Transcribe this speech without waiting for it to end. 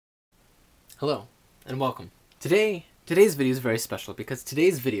Hello, and welcome. Today's video is very special because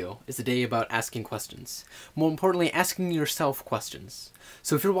today's video is a day about asking questions. More importantly, asking yourself questions.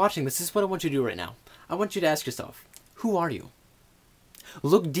 So if you're watching this is what I want you to do right now. I want you to ask yourself, who are you?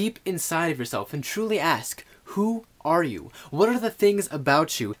 Look deep inside of yourself and truly ask, who are you? What are the things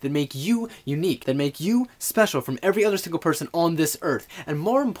about you that make you unique, that make you special from every other single person on this earth? And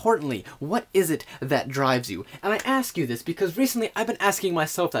more importantly, what is it that drives you? And I ask you this because recently I've been asking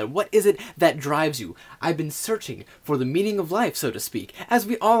myself that. What is it that drives you? I've been searching for the meaning of life, so to speak, as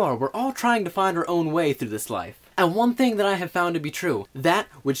we all are. We're all trying to find our own way through this life. And one thing that I have found to be true, that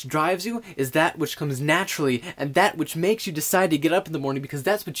which drives you is that which comes naturally and that which makes you decide to get up in the morning because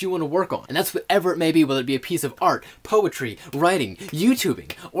that's what you want to work on. And that's whatever it may be, whether it be a piece of art, poetry, writing,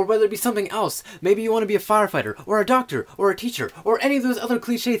 YouTubing, or whether it be something else. Maybe you want to be a firefighter, or a doctor, or a teacher, or any of those other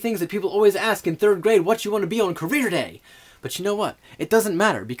cliche things that people always ask in 3rd grade what you want to be on career day. But you know what? It doesn't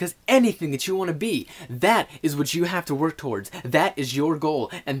matter because anything that you want to be, that is what you have to work towards. That is your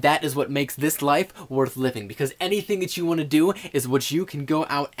goal, and that is what makes this life worth living because anything that you want to do is what you can go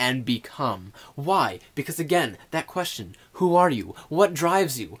out and become. Why? Because again, that question, who are you? What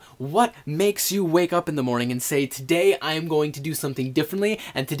drives you? What makes you wake up in the morning and say, today I am going to do something differently,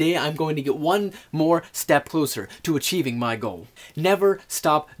 and today I'm going to get one more step closer to achieving my goal? Never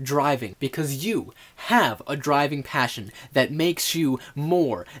stop driving because you have a driving passion that makes you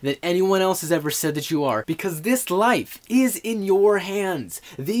more than anyone else has ever said that you are, because this life is in your hands.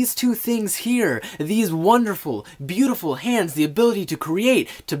 These two things here, these wonderful, beautiful hands, the ability to create,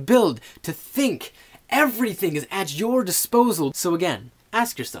 to build, to think, everything is at your disposal. So again,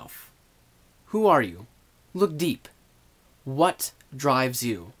 ask yourself, who are you? Look deep. What drives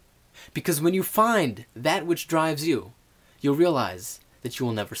you? Because when you find that which drives you, you'll realize that you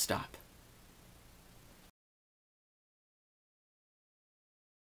will never stop.